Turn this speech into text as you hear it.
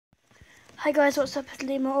Hi guys, what's up? It's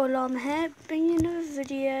Lima or Llama here, bringing you another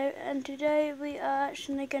video, and today we are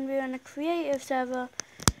actually going to be on a creative server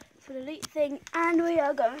for the Elite thing, and we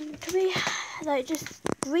are going to be like just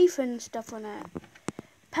briefing stuff on it.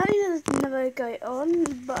 Apparently there's another guy on,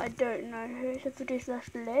 but I don't know who, so produce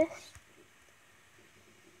left list.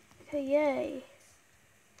 Okay, yay.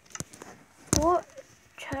 What?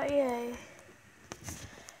 Chat, yay.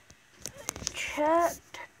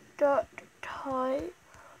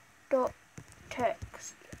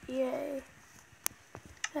 Chat.type.text, yay.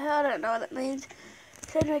 I don't know what that means.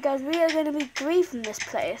 So anyway guys, we are going to be griefing this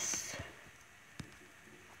place.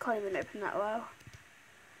 Can't even open that well.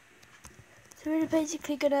 So we're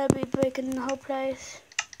basically going to be breaking the whole place.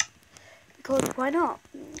 Because why not?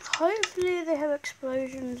 Hopefully they have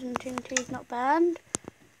explosions and TNT is not banned.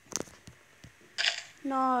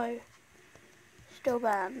 No. Still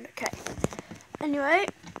banned. Okay. Anyway,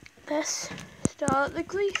 let's start the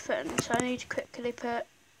griefing. So I need to quickly put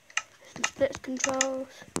some splits controls.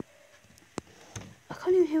 I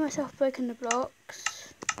can't even hear myself breaking the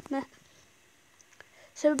blocks. Meh.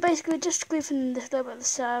 So basically just griefing this little bit of the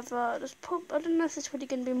server. I don't know if there's really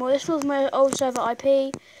going to be more. This was my old server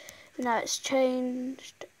IP. Now it's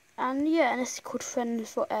changed. And yeah, and this is called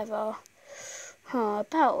Friends Forever.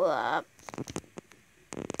 About that.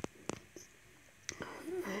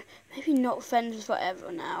 Maybe not Friends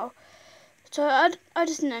Forever now. So I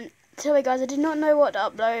just didn't. Sorry guys, I did not know what to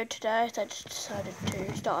upload today, so I just decided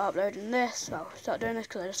to start uploading this. Well, start doing this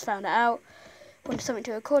because I just found it out. Wanted something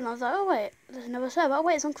to record, and I was like, oh wait, there's another server. Oh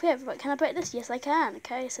wait, it's on creative. But can I break this? Yes, I can.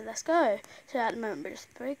 Okay, so let's go. So at the moment, we're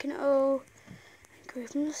just breaking it all and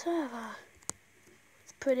griefing the server.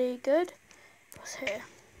 It's pretty good. What's here?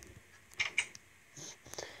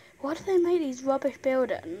 Why do they make these rubbish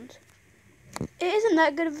buildings? It isn't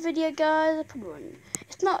that good of a video, guys. I probably wouldn't.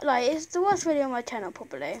 It's not like, it's the worst video on my channel,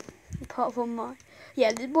 probably. Apart from my,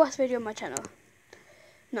 yeah, the worst video on my channel.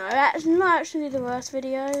 No, that's not actually the worst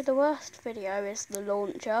video. The worst video is the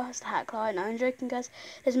launcher. It's the hack client. No, I'm joking, guys.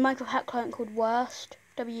 There's a Minecraft hack client called Worst.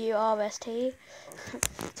 W-R-S-T.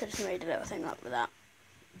 So I just made a little thing up with that.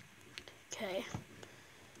 Okay.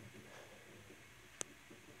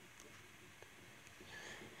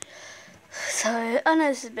 So, I know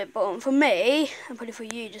this is a bit boring for me, and probably for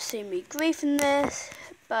you just seeing me griefing this,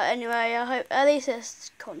 but anyway, I hope at least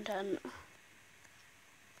it's content.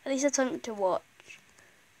 At least it's something to watch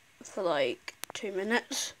for like 2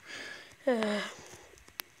 minutes.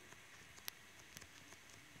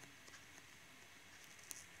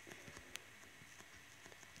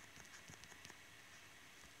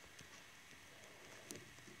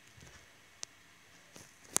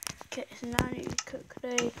 Okay, so now I need to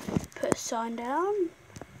quickly put a sign down.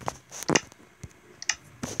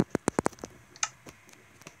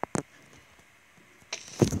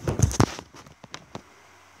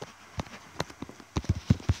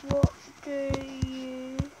 What do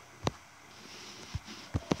you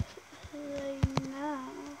say now?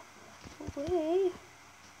 We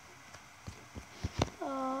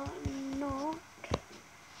are not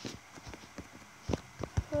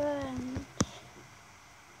friends.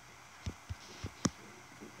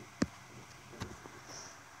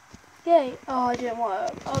 Yay! Oh, it didn't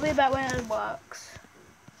work. I'll be back when it works.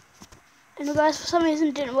 And guys, for some reason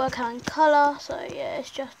it didn't work out in colour, so yeah, it's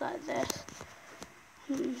just like this.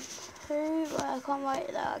 I can't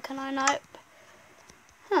write that, can I? Nope.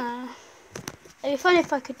 It'd be funny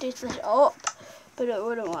if I could do slash op, but it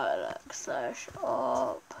wouldn't work like slash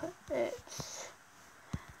op. It's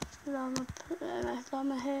llama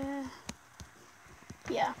here.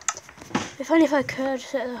 Yeah. It'd be funny if I could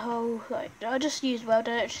set the whole, like, I'll just use world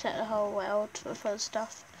edit to set the whole world for the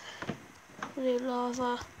stuff. The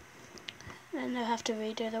lava. And they'll have to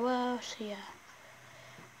redo the world, so yeah.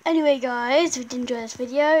 Anyway guys, if you did enjoy this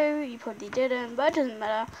video, you probably didn't, but it doesn't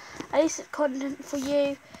matter. At least it's content for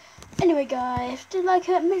you. Anyway guys, if you did like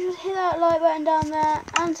it, make sure to hit that like button down there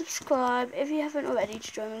and subscribe if you haven't already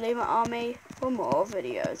to join the Lima army for more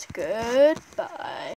videos. Goodbye.